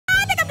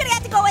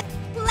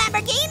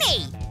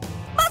Lamborghini.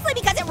 Mostly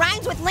because it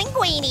rhymes with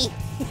linguini.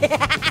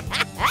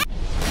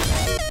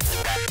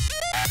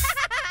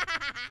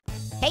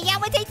 Hey, yo,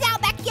 what's up?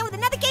 Back again with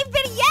another game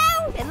video.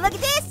 And look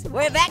at this,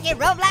 we're back in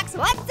Roblox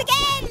once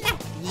again.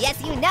 Yes,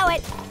 you know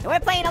it. And we're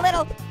playing a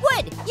little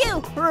Would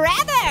You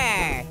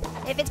Rather.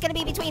 If it's gonna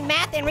be between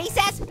math and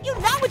recess, you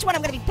know which one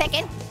I'm gonna be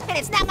picking. And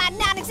it's not my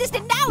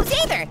non-existent nose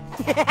either.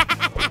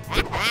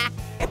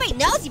 Everybody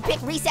knows you pick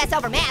recess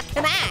over math,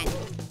 come on.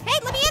 Hey,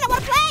 let me in, I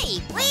wanna play,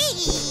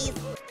 please.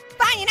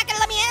 Fine, you're not gonna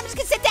let me in, I'm just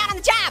gonna sit down on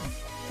the job.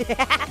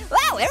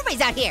 Wow,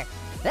 everybody's out here.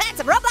 That's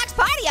a Roblox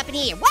party up in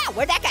here. Wow,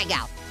 where'd that guy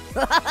go?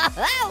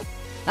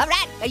 All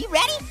right, are you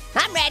ready?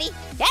 I'm ready.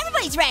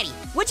 Everybody's ready.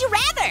 Would you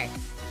rather?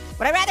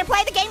 Would I rather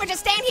play the game or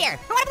just stand here?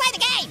 I wanna play the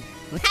game.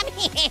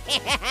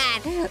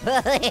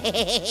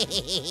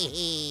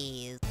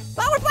 Please.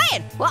 Well, we're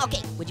playing. Well,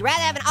 okay, would you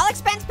rather have an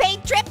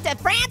all-expense-paid trip to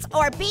France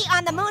or be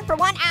on the moon for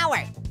 1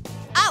 hour?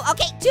 Oh,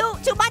 okay,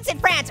 two months in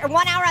France or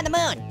 1 hour on the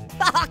moon.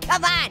 Oh,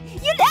 come on.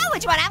 You know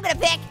which one I'm gonna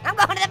pick. I'm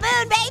going to the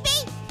moon,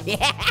 baby.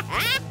 Yeah.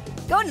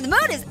 Going to the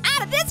moon is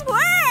out of this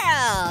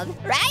world,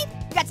 right?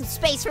 We got some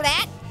space for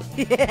that.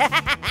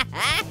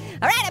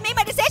 All right, I made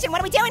my decision.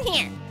 What are we doing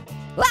here?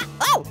 What?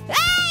 Oh,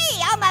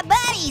 hey, all my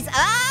buddies.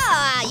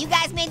 Oh, you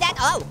guys made that.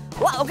 Oh,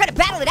 whoa, we're gonna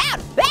battle it out.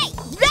 Hey,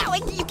 no,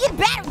 you get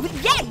battled.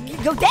 Yeah, you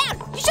go down.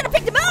 You should have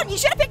picked the moon. You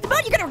should have picked the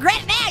moon. You're gonna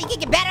regret it now. You can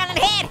get battered on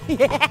the head.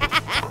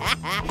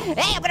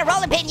 Hey, I'm gonna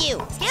roll and pin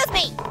you. Excuse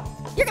me.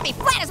 You're gonna be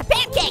flat as a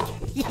pancake.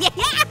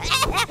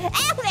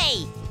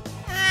 Ellie.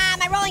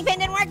 My rolling pin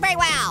didn't work very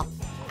well.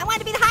 I wanted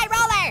to be the high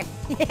roller.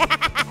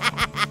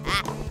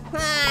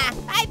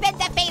 I've been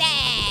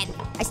defeated.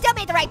 I still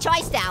made the right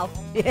choice though.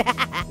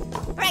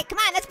 All right, come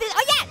on, let's be,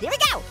 oh yeah, there we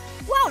go.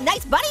 Whoa,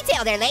 nice bunny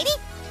tail there, lady.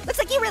 Looks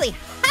like you really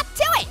hopped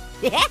to it.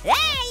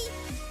 Hey.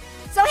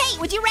 So hey,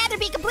 would you rather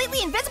be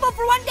completely invisible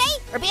for 1 day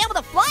or be able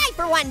to fly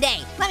for 1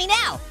 day? Let me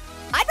know.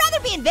 I'd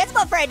rather be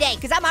invisible for a day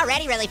because I'm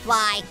already really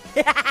fly.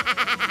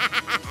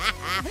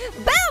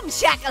 Boom,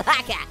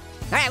 shakalaka.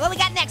 All right, what we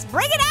got next?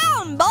 Bring it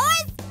on,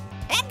 boys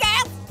and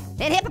girls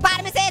and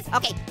hippopotamuses.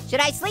 Okay, should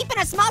I sleep in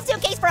a small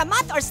suitcase for a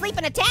month or sleep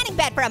in a tanning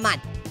bed for a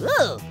month?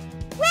 Ooh,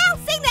 well,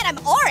 seeing that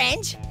I'm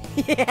orange,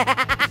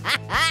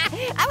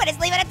 I'm gonna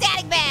sleep in a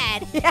tanning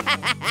bed.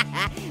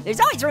 There's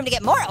always room to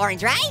get more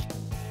orange, right?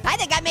 I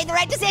think I made the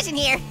right decision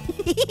here.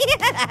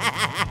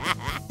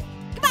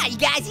 Come on, you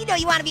guys, you know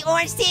you wanna be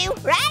orange too,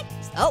 right?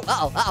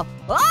 Oh,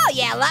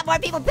 yeah, a lot more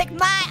people picked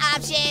my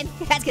option.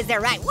 That's because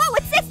they're right. Whoa,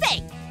 what's this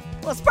thing?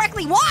 Well,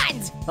 sparkly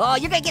wands. Oh,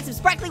 you're gonna get some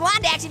sparkly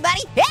wand action,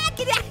 buddy.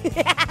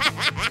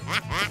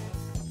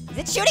 Is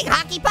it shooting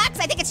hockey pucks?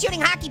 I think it's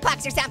shooting hockey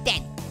pucks or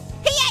something.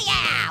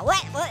 Yeah.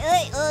 What? Eat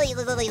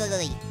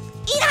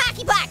a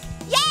hockey puck.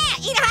 Yeah,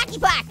 eat a hockey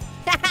puck.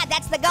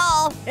 That's the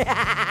goal.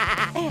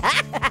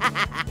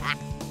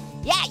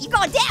 Yeah, you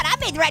going down. I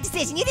made the right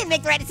decision. You didn't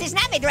make the right decision.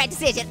 I made the right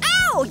decision.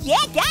 Oh,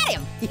 yeah, got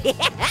him.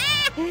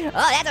 Oh,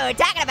 that's what we're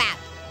talking about.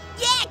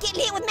 Yeah,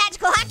 getting hit with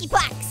magical hockey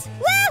pucks.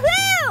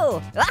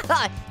 Woohoo!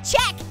 Oh,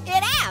 check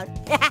it out.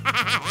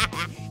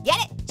 Get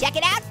it? Check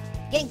it out?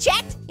 Getting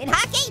checked in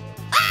hockey?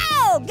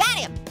 Oh, got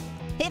him.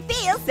 It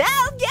feels so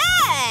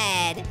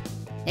good.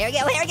 Here we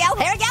go.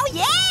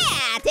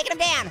 Yeah, taking him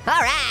down.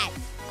 All right.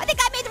 I think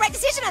I made the right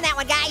decision on that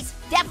one, guys.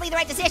 Definitely the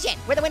right decision.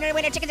 We're the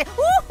winner chickens.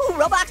 Ooh,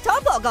 Roblox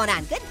totem pole going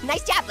on. Good,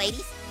 nice job,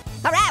 ladies.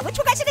 All right, which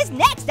question is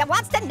next that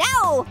wants to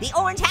know? The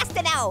orange has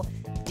to know.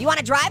 Do you want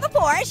to drive a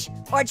Porsche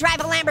or drive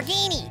a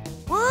Lamborghini?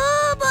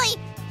 Oh boy, I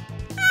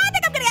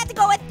think I'm gonna have to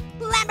go with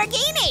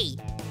Lamborghini.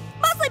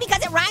 Mostly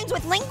because it rhymes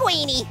with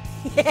linguini.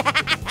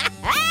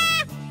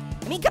 I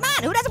mean, come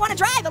on, who doesn't want to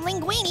drive a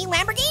linguini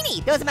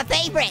Lamborghini? Those are my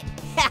favorite.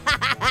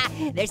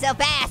 They're so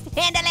fast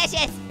and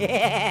delicious.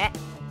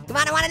 Come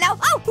on, I wanna know.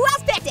 Oh, who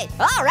else picked it?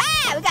 All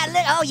right, we got a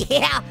little, oh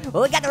yeah.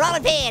 Oh, we got the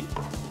rolling pin.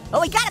 Oh,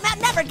 we got him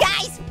outnumbered,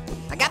 guys.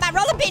 I got my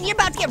rolling pin, you're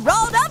about to get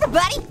rolled over,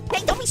 buddy.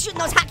 Hey, don't be shooting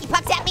those hockey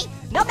pucks at me.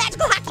 No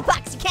magical hockey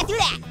pucks, you can't do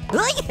that.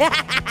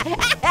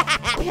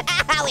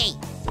 Owie.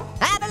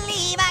 I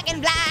believe I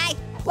can fly.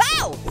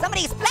 Wow,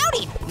 somebody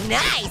exploded.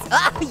 Nice.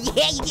 Oh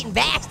yeah, you're getting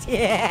bashed.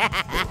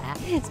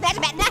 Smash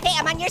him at, no, hey,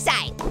 I'm on your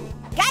side.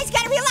 Guys, you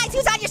gotta realize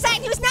who's on your side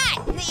and who's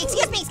not.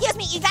 Excuse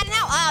me, you gotta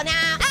know. Oh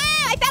no,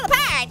 I fell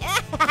apart.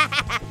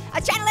 I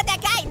was trying to let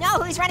that guy know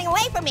who's running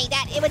away from me,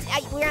 that it was,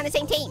 we were on the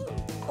same team.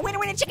 A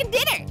winner, chicken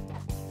dinner.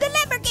 The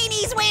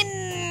Lamborghinis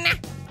win.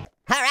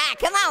 All right,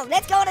 come on,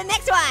 let's go to the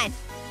next one.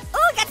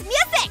 Oh, got some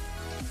music.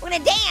 We're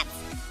gonna dance.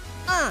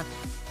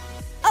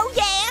 Oh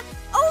yeah.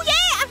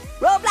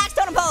 Roblox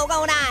totem pole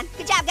going on.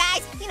 Good job,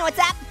 guys. You know what's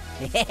up.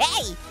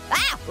 Hey,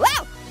 wow,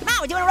 whoa. Come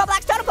on, we're doing a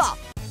Roblox totem pole.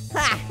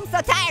 I'm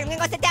so tired, I'm gonna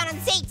go sit down on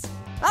the seats.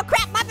 Oh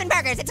crap, muffin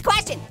burgers, it's a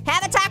question.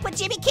 Have a talk with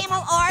Jimmy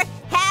Kimmel or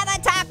have a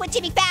talk with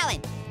Jimmy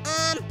Fallon?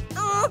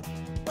 Well,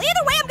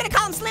 either way, I'm gonna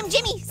call him Slim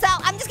Jimmy, so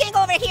I'm just gonna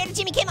go over here to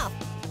Jimmy Kimmel.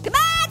 Come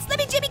on,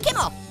 Slimmy Jimmy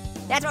Kimmel.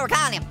 That's what we're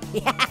calling him.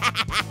 All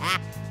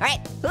right,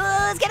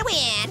 who's gonna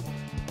win?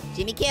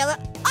 Jimmy Kimmel.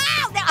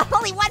 Oh,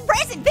 only one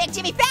person picked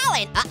Jimmy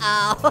Fallon.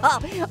 Uh-oh.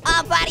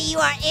 Oh, buddy, you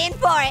are in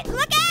for it.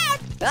 Look out.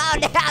 Oh,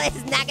 no, this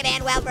is not gonna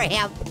end well for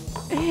him.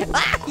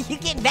 Ah, you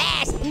getting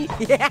bashed. Get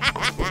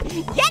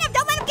him,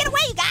 don't let him get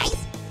away, you guys.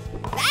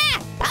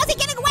 Ah, how's he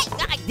getting away?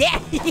 Ah, there.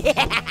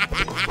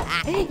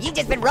 You've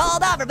just been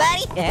rolled over,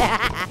 buddy.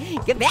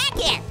 Get back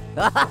here.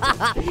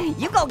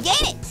 You go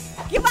get it.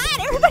 Come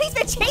on, everybody's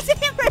been chasing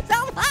him for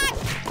so long.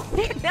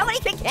 Nobody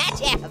can catch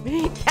him.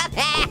 Come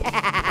back.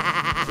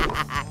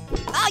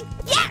 Oh,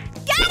 yeah,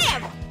 got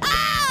him.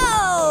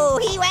 Oh,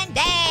 he went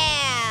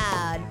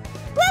down.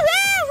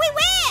 Woohoo, we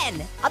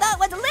win. Although it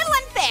was a little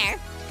unfair,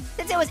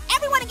 since it was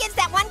everyone against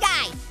that one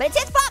guy. But it's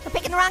his fault for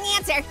picking the wrong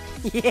answer.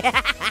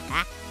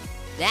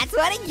 That's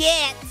what it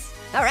gets.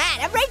 All right,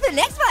 I'm ready for the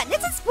next one.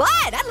 This is fun.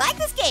 I like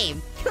this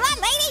game. Come on,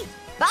 lady.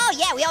 Oh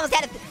yeah, we almost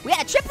had a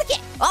triplicate.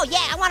 Oh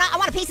yeah, I want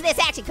a piece of this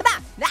action. Come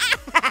on.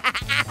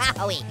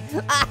 Owie.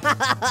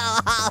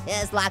 Oh,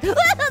 his luck.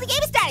 The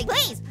game is starting,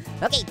 please.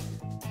 Okay.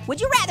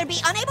 Would you rather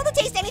be unable to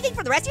taste anything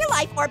for the rest of your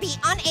life or be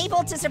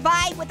unable to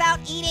survive without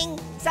eating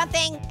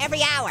something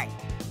every hour?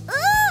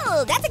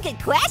 Ooh, that's a good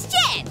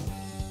question.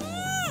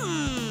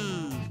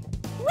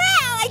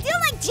 Well, I do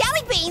like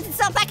jelly beans, and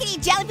so if I could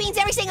eat jelly beans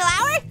every single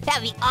hour, that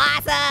would be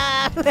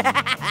awesome.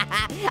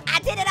 I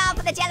did it all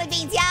for the jelly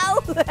beans,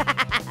 yo.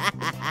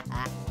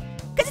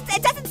 Because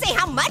it doesn't say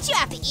how much you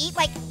have to eat,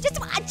 like just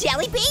a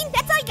jelly bean,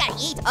 that's all you gotta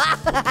eat.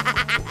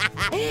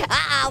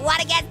 Uh-oh,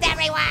 one against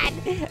everyone.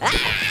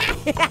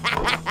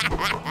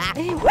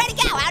 Where'd he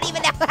go? I don't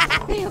even know.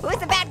 Who's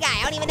the bad guy?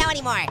 I don't even know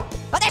anymore.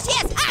 Oh, there she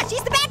is. Ah,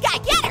 she's the bad guy,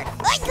 get her.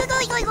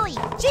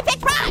 She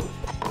picked wrong.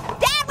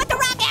 Dad with the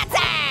wrong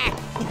answer.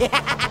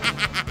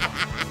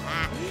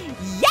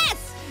 Yes,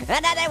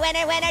 another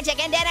winner,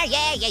 chicken dinner.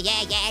 Yeah.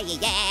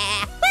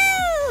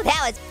 Woo,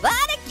 that was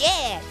fun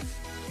again.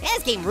 Man,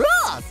 this game rules.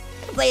 I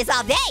can play this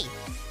all day.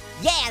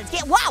 Yeah, let's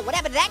get, wow, what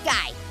happened to that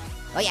guy?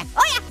 Oh yeah,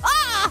 oh,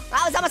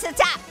 I was almost at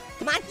the top.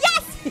 Come on,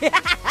 yes!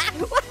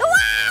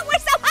 Wow, we're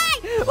so high!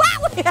 Wow!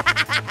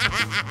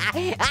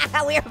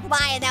 We were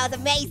flying, that was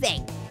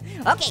amazing.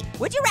 Okay,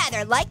 would you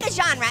rather like a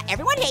genre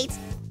everyone hates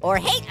or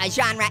hate a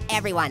genre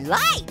everyone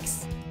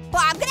likes?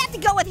 Well, I'm gonna have to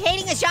go with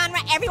hating a genre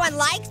everyone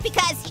likes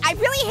because I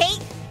really hate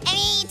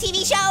any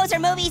TV shows or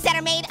movies that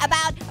are made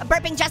about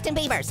burping Justin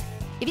Biebers.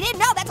 If you didn't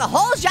know, that's a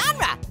whole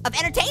genre of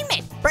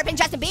entertainment. Burping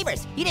Justin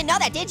Biebers. You didn't know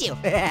that, did you?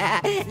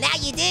 Now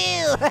you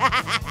do.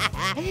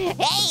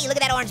 Hey, look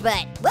at that orange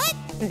butt. What?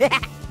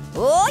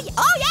 Oh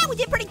yeah, we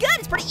did pretty good.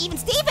 It's pretty even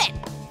Steven.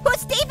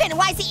 Who's Steven and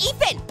why is he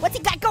even? What's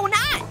he got going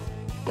on?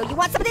 Yo, you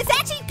want some of this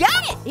action? You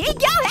got it. Here you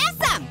go, have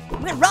some.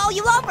 I'm gonna roll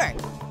you over.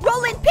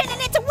 Rolling,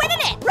 pinning it to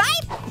winning it,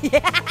 right?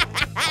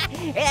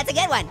 Hey, that's a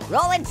good one.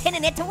 Rolling,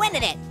 pinning it to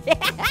winning it.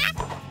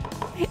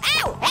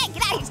 Ow! Hey,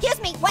 get out of here, excuse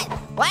me. What?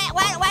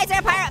 Why is there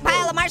a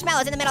pile of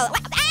marshmallows in the middle? Ow,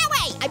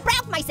 wait, I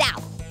broke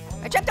myself.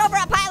 I tripped over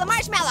a pile of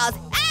marshmallows.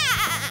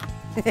 Ah!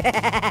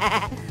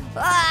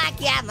 Oh,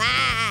 come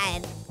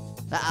on.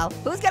 Uh-oh,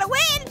 who's gonna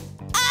win?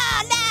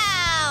 Oh,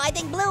 no, I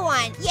think blue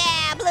won.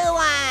 Yeah, blue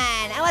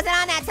won. I wasn't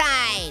on that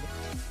side.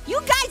 You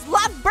guys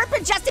love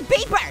burping Justin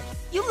Bieber.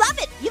 You love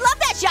it. You love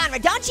that genre,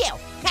 don't you?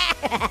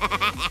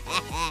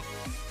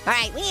 All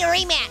right, we need a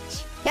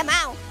rematch. Come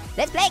on,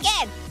 let's play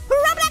again.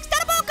 Roblox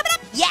ball coming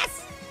up.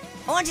 Yes,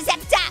 orange is at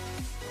the top.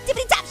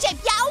 Tippity top shape,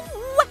 yo.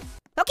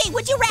 Okay,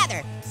 would you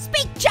rather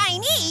speak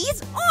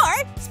Chinese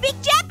or speak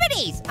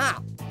Japanese? Oh,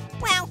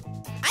 well,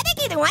 I think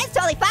either one's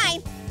totally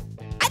fine.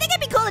 I think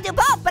it'd be cool to do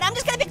both, but I'm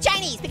just gonna pick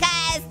Chinese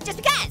just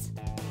because.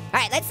 All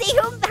right, let's see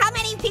how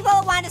many people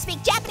want to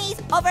speak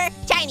Japanese over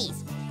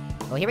Chinese.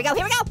 Oh, here we go.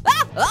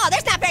 Oh,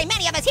 there's not very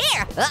many of us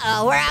here.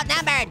 Uh-oh, we're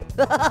outnumbered.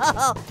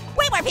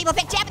 Way more people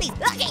pick Japanese.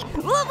 Okay,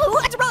 ooh,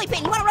 that's a rolling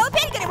pin. You want a rolling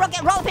pin? You're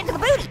gonna roll a pin to the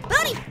booty.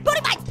 Booty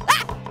bites.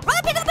 Ah, roll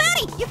a pin to the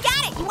booty. You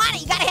got it. You want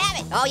it. You gotta have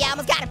it. Oh yeah,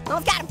 almost got him.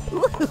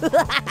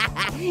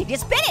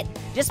 Just spin it.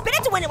 Just spin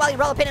it to win it while you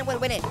roll a pin and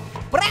win it.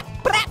 Brap.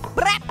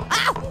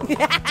 Ow.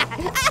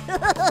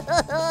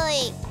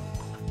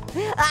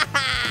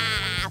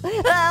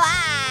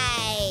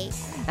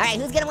 All right,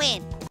 who's gonna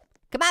win?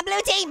 Come on,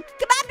 blue team.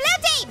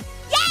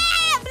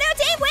 Yeah, blue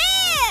team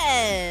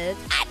wins.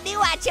 I knew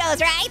I chose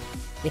right.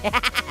 Hey,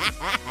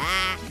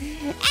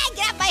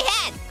 get off my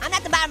head. I'm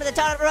not the bottom of the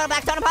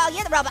Roblox totem pole.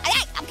 You're the robot.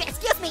 Hey, okay,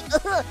 excuse me.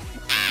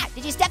 Ah,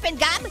 did you step in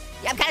gum?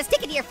 Yeah, I'm kind of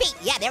sticking to your feet.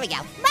 Yeah, there we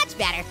go. Much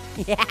better.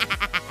 All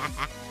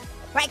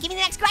right, give me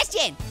the next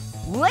question.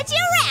 Would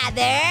you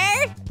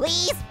rather,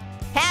 please,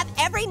 have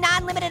every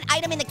non-limited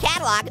item in the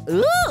catalog?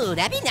 Ooh,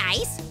 that'd be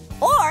nice.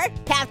 Or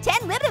have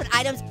 10 limited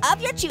items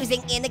of your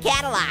choosing in the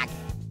catalog.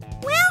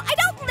 Well, I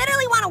don't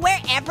literally want to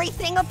wear every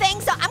single thing,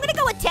 so I'm gonna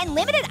go with 10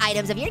 limited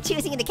items of your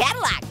choosing in the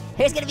catalog.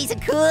 There's gonna be some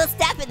cool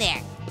stuff in there.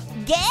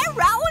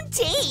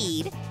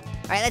 Guaranteed.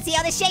 All right, let's see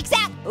how this shakes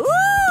out.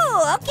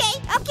 Ooh, okay,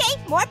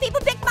 more people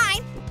picked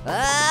mine.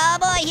 Oh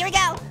boy, here we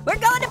go. We're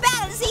going to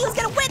battle to see who's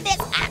gonna win this.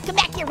 Ah, come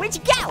back here, where'd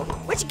you go?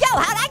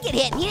 How'd I get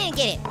hit? He didn't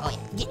get it. Oh yeah,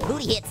 get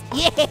booty hits.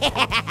 Yeah,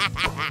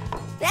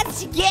 that's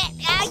what you get.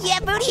 Oh yeah,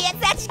 booty hits,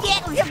 that's what you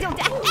get.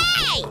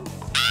 Hey,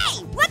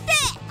 with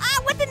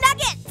the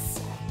nuggets.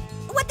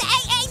 With the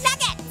AA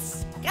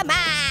nuggets. Come on.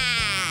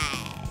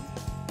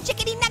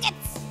 Chickadee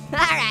nuggets. All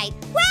right,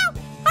 well,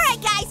 all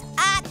right guys.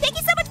 Thank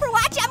you so much for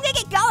watching.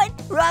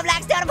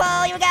 Roblox totem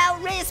pole, here we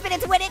go. Spin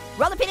it to win it.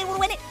 Roll the pin and we'll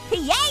win it.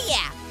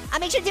 Yeah. I'll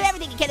make sure to do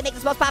everything you can to make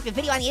this most popular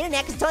video on the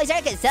internet because Toys R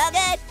Us is so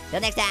good.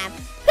 Till next time,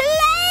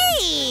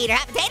 later,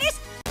 hot potatoes.